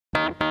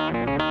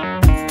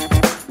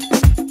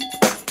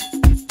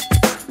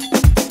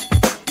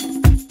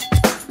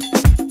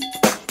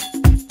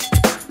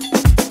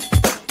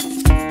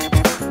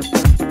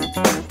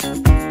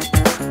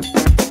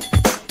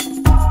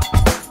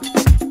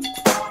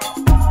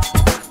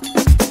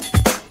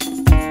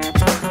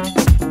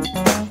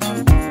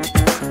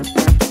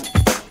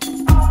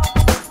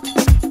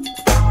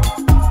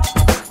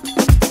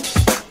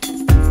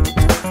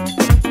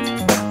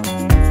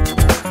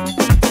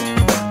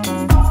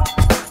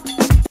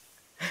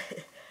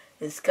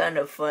It's kind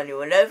of funny.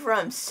 Whenever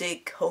I'm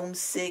sick,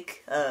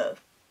 homesick,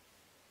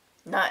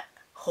 not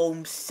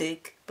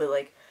homesick, but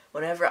like,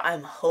 whenever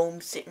I'm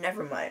homesick,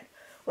 never mind.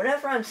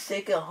 Whenever I'm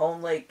sick at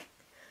home, like,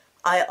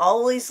 I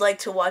always like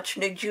to watch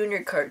Nick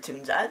Jr.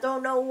 cartoons. I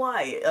don't know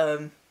why.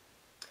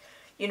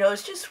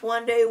 It's just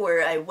one day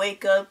where I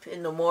wake up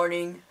in the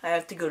morning, I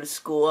have to go to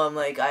school. I'm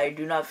like, I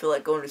do not feel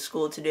like going to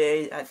school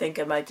today. I think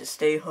I might just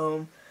stay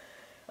home.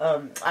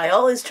 I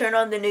always turn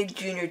on the Nick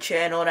Jr.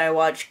 channel and I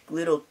watch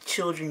little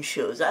children's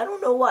shows. I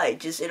don't know why.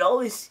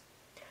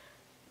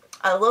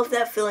 I love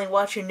that feeling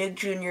watching Nick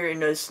Jr.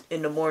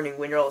 in the morning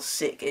when you're all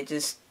sick.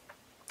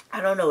 I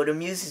don't know, it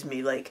amuses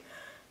me. Like,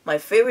 my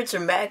favorites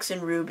are Max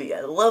and Ruby. I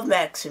love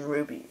Max and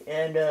Ruby.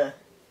 And,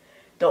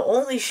 the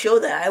only show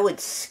that I would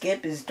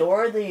skip is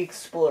Dora the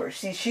Explorer.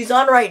 See, she's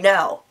on right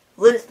now.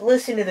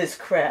 Listen to this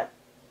crap.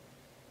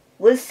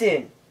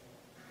 Listen.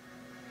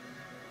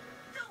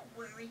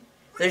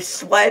 There's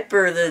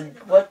Swiper,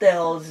 what the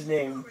hell is his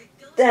name?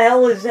 The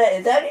hell is that?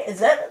 Is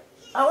that,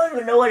 I don't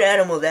even know what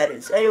animal that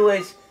is.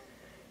 Anyways,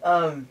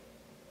 yeah,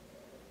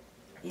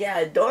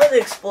 Dora the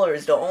Explorer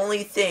is the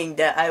only thing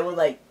that I would,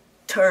 like,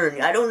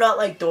 turn. I do not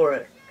like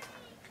Dora.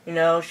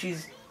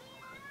 She's,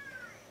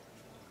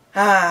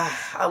 why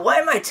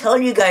am I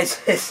telling you guys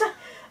this?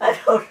 I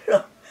don't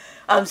know.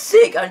 I'm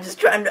sick.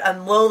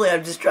 I'm lonely.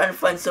 I'm just trying to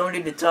find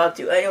somebody to talk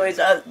to. Anyways,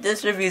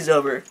 this review's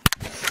over.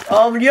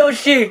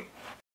 Yoshi!